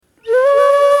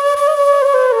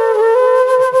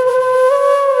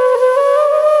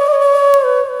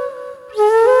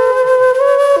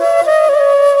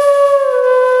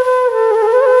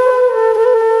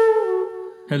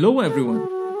Hello everyone.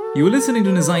 You are listening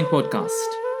to Design Podcast.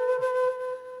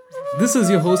 This is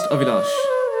your host Avilash.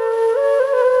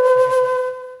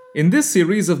 In this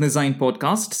series of Design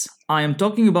Podcasts, I am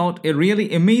talking about a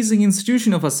really amazing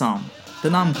institution of Assam, the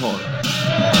Namghar.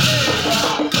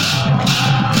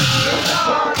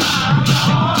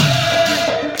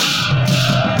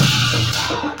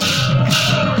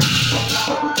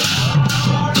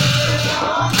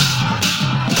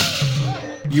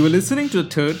 You are listening to the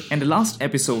third and the last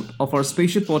episode of our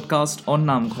special podcast on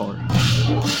Namghar.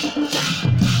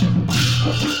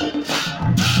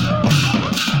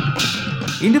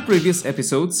 In the previous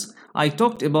episodes, I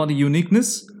talked about the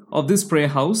uniqueness of this prayer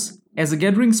house as a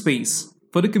gathering space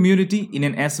for the community in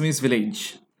an Assamese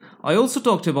village. I also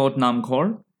talked about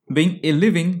Namghar being a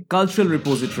living cultural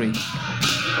repository.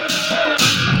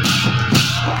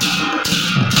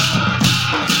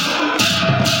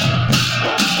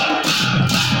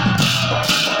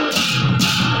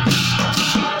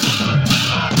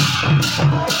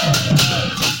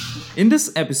 In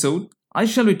this episode, I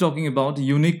shall be talking about the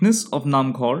uniqueness of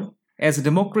Namghar as a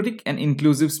democratic and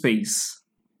inclusive space.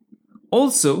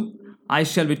 Also, I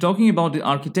shall be talking about the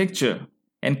architecture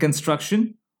and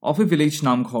construction of a village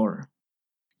Namghar.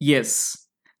 Yes,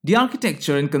 the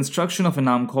architecture and construction of a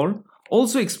Namghar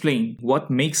also explain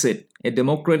what makes it a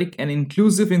democratic and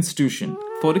inclusive institution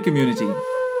for the community.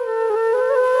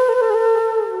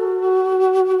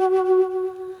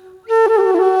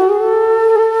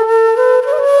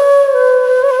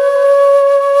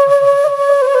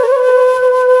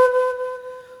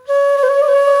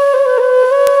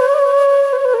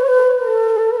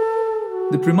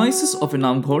 The premises of a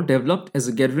Namghar developed as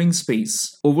a gathering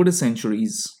space over the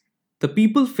centuries. The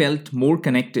people felt more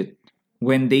connected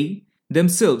when they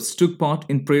themselves took part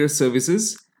in prayer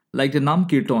services like the Nam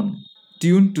Kirtan,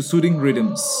 tuned to soothing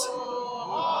rhythms.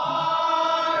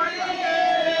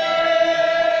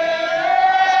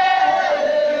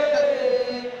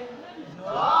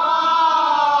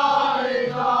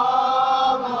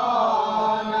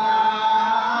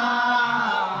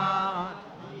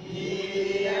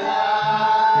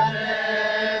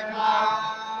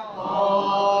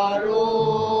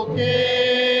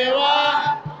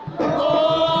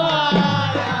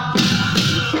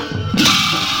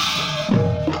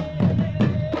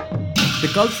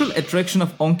 The cultural attraction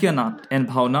of Onkianat and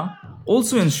Bhauna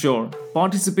also ensure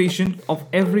participation of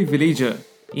every villager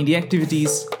in the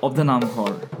activities of the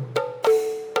Namghar.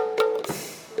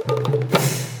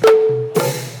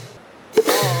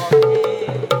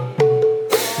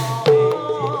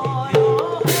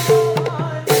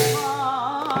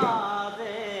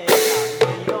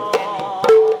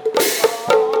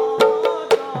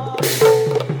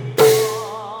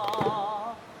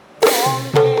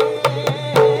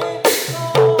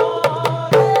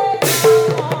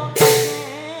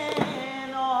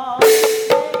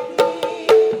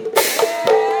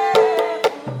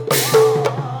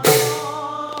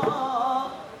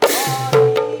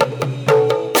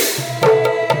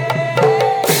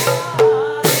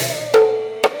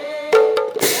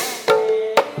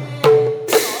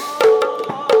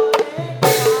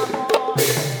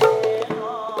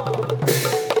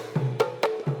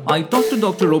 I talked to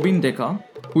Dr. Robin Deka,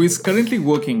 who is currently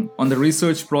working on the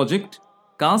research project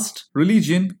Caste,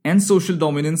 Religion and Social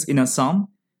Dominance in Assam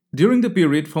during the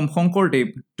period from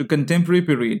Shankardeb to contemporary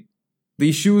period, the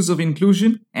issues of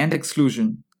inclusion and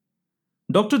exclusion.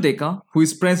 Dr. Deka, who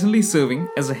is presently serving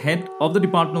as the head of the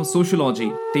Department of Sociology,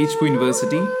 Tejpur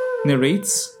University,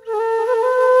 narrates.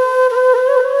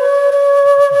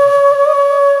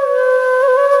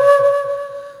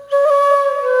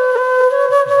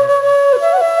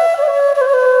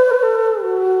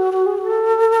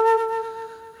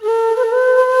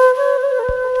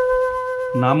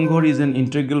 Namghar is an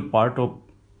integral part of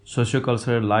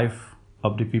socio-cultural life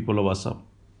of the people of Assam.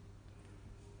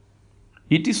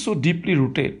 It is so deeply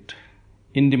rooted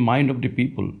in the mind of the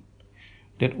people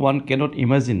that one cannot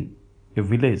imagine a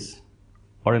village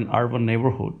or an urban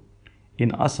neighborhood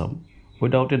in Assam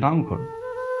without a Namghar.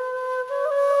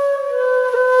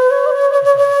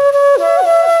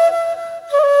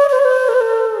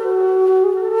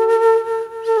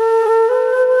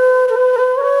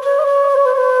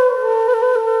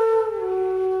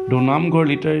 Though Namghar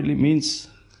literally means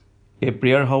a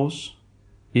prayer house,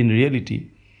 in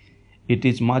reality, it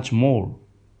is much more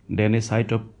than a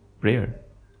site of prayer.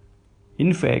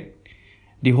 In fact,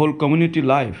 the whole community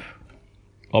life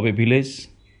of a village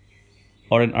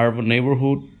or an urban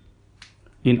neighborhood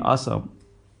in Assam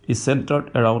is centered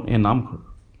around a Namghar.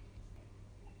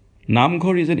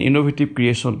 Namghar is an innovative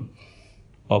creation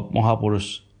of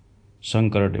Mahapurush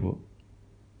Shankaradeva.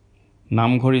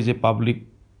 Namghar is a public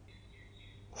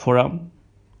forum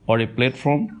or a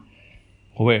platform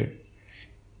where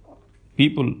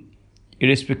people,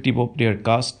 irrespective of their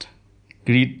caste,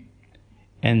 creed,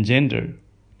 and gender,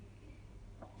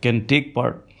 can take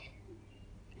part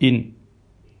in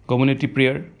community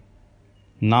prayer,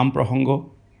 Nam Prahango,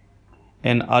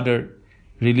 and other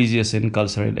religious and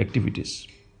cultural activities.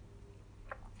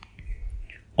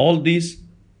 All these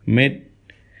made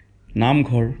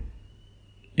Namghar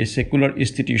a secular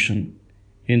institution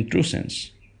in true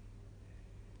sense.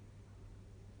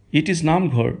 It is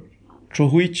Namghar through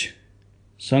which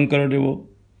Shankaradeva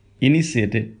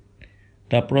initiated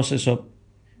the process of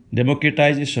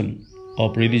democratization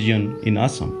of religion in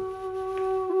Assam.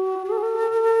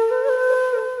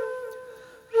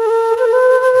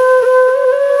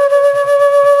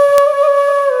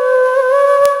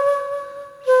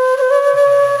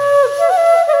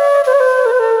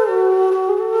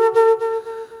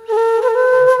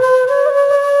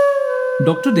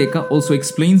 Dr. Deka also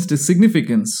explains the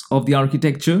significance of the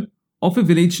architecture of a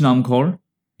village Namghar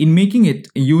in making it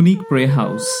a unique prayer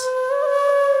house.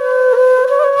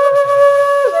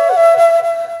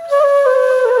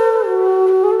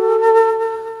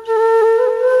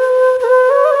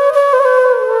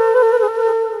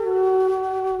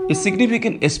 A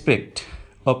significant aspect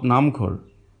of Namghar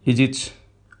is its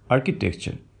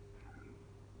architecture.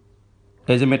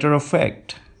 As a matter of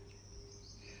fact,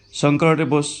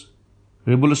 Shankaradeva's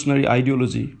revolutionary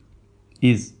ideology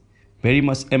is very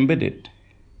much embedded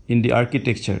in the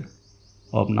architecture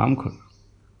of Namghar.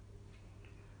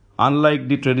 Unlike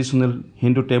the traditional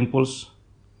Hindu temples,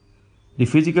 the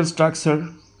physical structure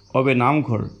of a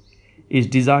Namghar is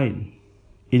designed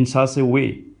in such a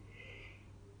way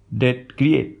that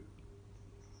create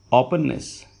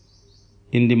openness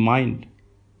in the mind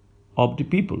of the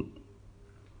people.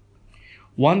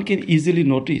 One can easily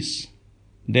notice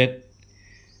that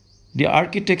the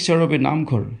architecture of a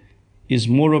Namghar is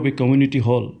more of a community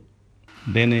hall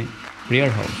than a prayer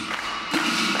house.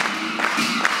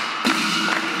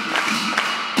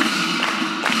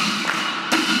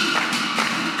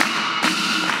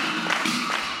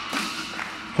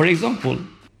 For example,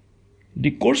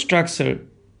 the core structure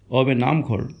of a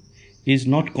Namghar is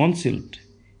not concealed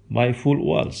by full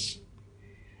walls.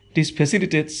 This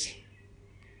facilitates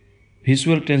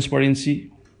visual transparency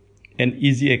and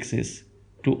easy access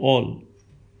to all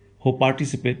who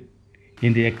participate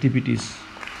in the activities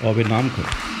of a Namghar.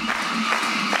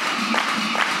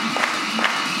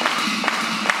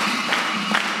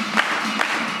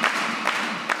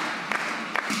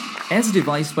 As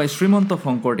devised by Srimanta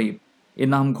Shankardev, a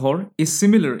Namghar is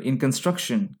similar in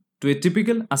construction to a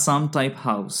typical Assam-type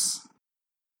house.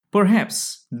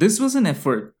 Perhaps this was an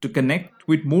effort to connect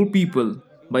with more people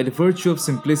by the virtue of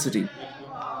simplicity.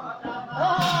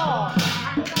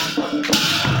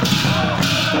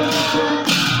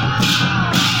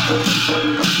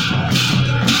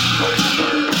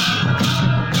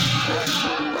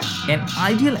 An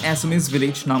ideal Assamese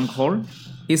village Namghar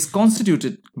is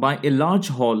constituted by a large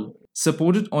hall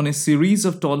supported on a series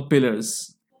of tall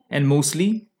pillars, and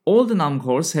mostly all the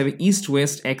Namghars have an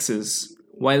east-west axis,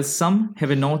 while some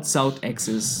have a north-south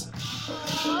axis.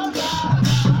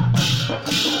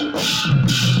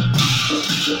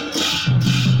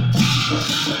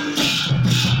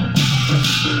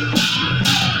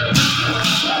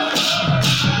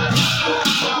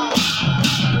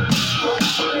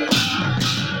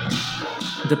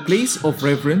 The place of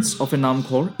reverence of a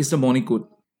Namghar is the Monikut,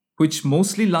 which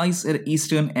mostly lies at the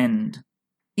eastern end.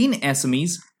 In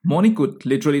Assamese, Monikut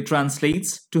literally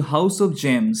translates to House of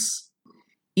Gems.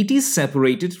 It is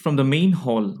separated from the main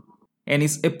hall and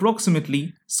is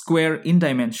approximately square in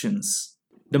dimensions.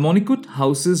 The Monikut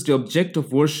houses the object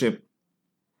of worship,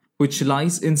 which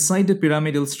lies inside the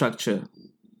pyramidal structure,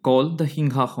 called the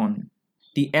Hinghahon,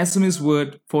 the Assamese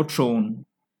word for throne.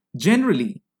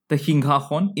 Generally, the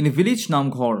Hinghahon in a village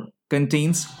Namghar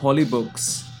contains holy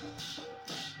books.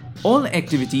 All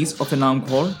activities of a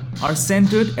Namghar are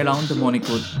centered around the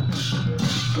Monikut.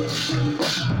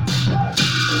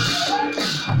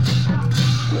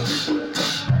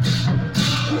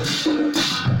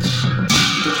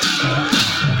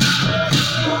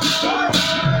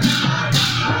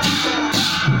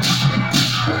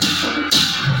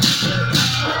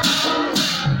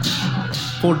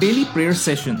 For daily prayer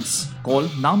sessions,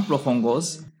 called Nam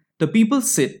Prohongos, the people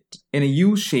sit in a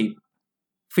U shape,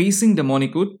 facing the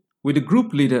Monikut, with a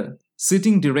group leader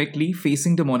sitting directly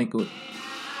facing the Monikut.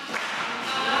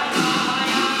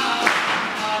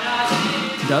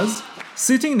 Thus,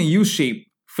 sitting in a U shape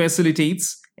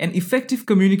facilitates an effective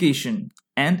communication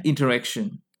and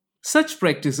interaction. Such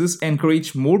practices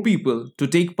encourage more people to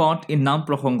take part in Nam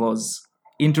Prohongos.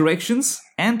 interactions,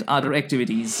 and other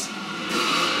activities.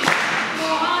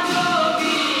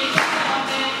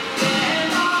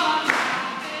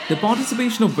 The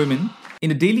participation of women in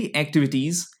the daily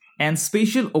activities and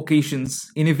special occasions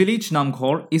in a village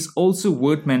Namghar is also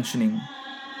worth mentioning.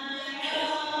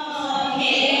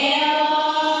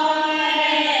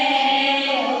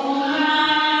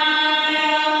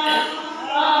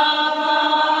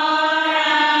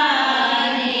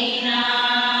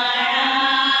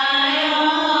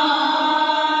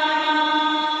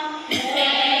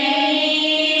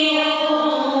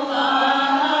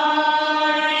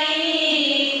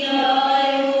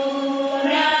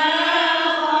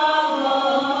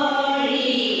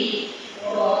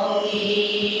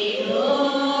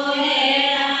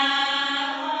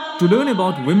 To learn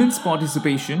about women's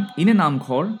participation in a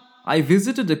Namghar, I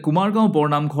visited the Kumargaon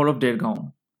Bornamghar of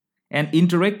Dergaon and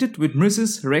interacted with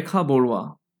Mrs. Rekha Borwa.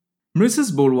 Mrs.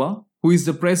 Borwa, who is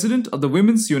the president of the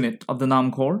women's unit of the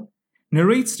Namghar,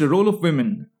 narrates the role of women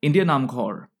in the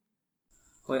Namghar.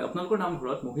 হয় আপোনালোকৰ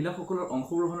নামঘৰত মহিলাসকলৰ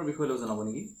অংশগ্ৰহণৰ বিষয়ে জনাব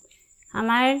নেকি?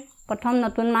 আমাৰ প্ৰথম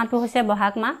নতুন মাহটো হৈছে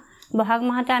বহাগ মাহ। বহাগ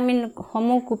মাহতে আমি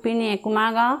সমূহ গোপিনীয়ে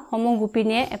কুমাৰগাঁও সমূহ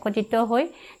গোপিনীয়ে একত্ৰিত হৈ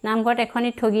নামঘৰত এখনি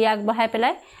ঠগী আগবঢ়াই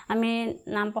পেলাই আমি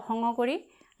নাম প্ৰসংগ কৰি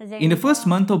In the first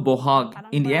month of Bohag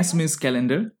in the Assamese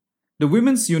calendar, the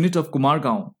women's unit of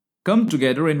Kumargaon come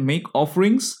together and make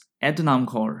offerings at the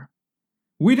Namghar.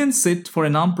 We then sit for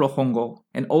a Nam Prohongo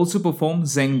and also perform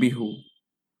Zeng Bihu,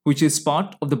 which is part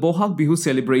of the Bohag Bihu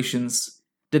celebrations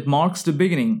that marks the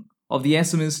beginning of the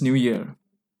Assamese New Year.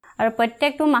 আৰু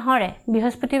প্ৰত্যেকটো মাহৰে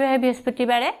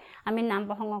বৃহস্পতিবাৰে আমি নাম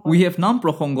প্ৰসংগ কৰোঁ। We have Nam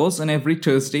Prohongos on every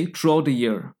Thursday throughout the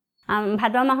year.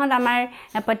 ভাদ মাহত আমাৰ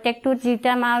প্ৰত্যেকটো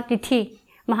যিটা মাহ তিথি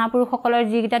মহাপুৰুষসকলৰ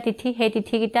যিকেইটা তিথি সেই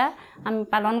তিথিকেইটা আমি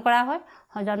পালন কৰা হয়।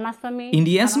 In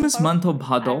the Assamese month of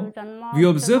Bhado, we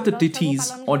observe the tithis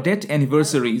or death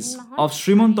anniversaries of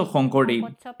Srimanta Shonkardev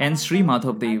and Sri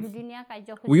Madhavdev.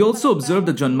 We also observe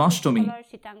the Janmashtami,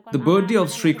 the birthday of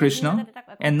Sri Krishna,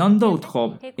 and Nanda Utkhav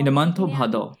in the month of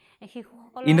Bhado.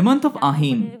 In the month of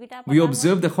Ahin, we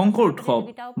observe the Shonkar Utkhav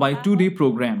by a 2-day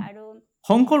program.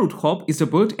 Shonkar Utkhav is the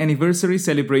birth anniversary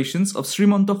celebrations of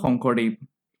Srimanta Shonkardev.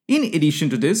 In addition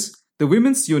to this, the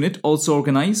women's unit also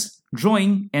organize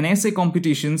drawing and essay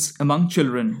competitions among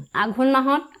children. Aghon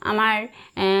মাহত আমাৰ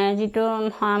যেটো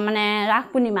মানে ৰাস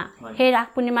পূৰ্ণিমা সেই ৰাস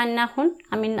পূৰ্ণিমাৰ দিনাখন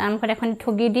আমি নামঘৰত এখন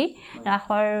ঠগী দি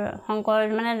ৰাসৰ শংকৰ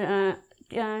মানে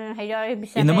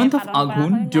In the month of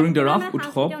Aghun, during the Rakh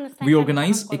Utkhav, we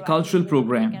organize a cultural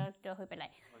program.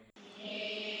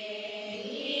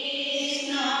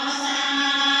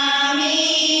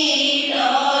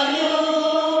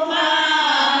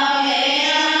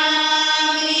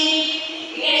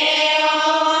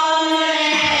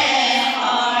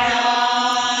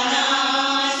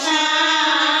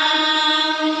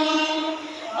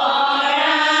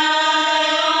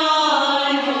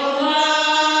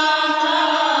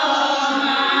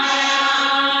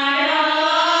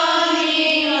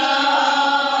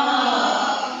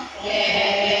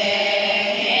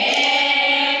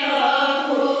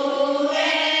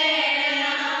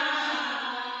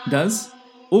 Thus,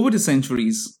 over the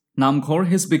centuries, Namghar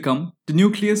has become the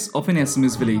nucleus of an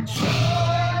Assamese village.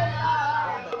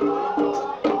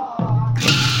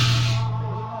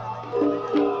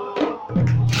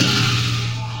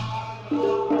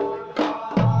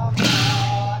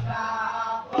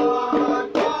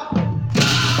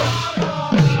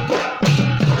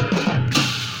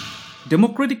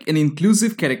 Democratic and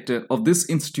inclusive character of this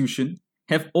institution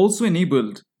have also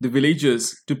enabled the villagers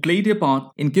to play their part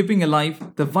in keeping alive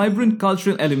the vibrant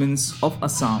cultural elements of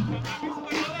Assam.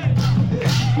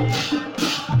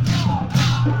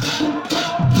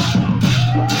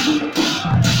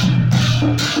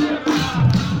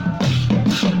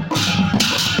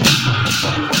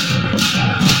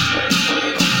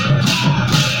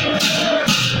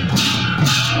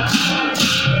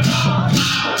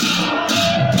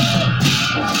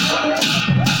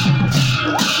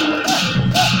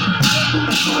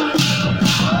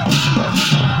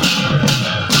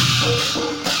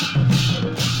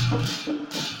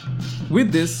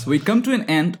 With this, we come to an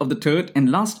end of the third and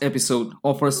last episode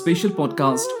of our special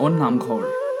podcast on Namghar.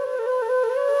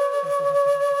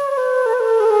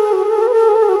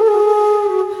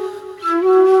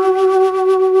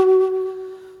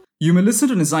 You may listen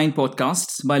to Nizain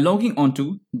podcasts by logging on to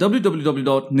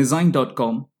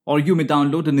www.nizain.com, or you may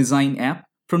download the Nizain app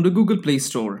from the Google Play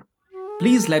Store.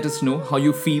 Please let us know how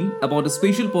you feel about the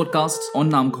special podcasts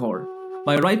on Namghar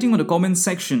by writing on the comments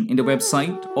section in the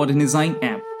website or the Nizain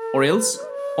app, or else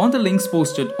on the links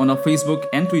posted on our Facebook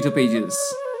and Twitter pages.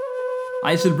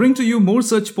 I shall bring to you more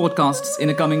such podcasts in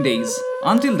the coming days.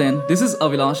 Until then, this is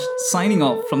Avilash signing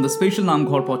off from the Special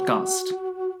Namghar podcast.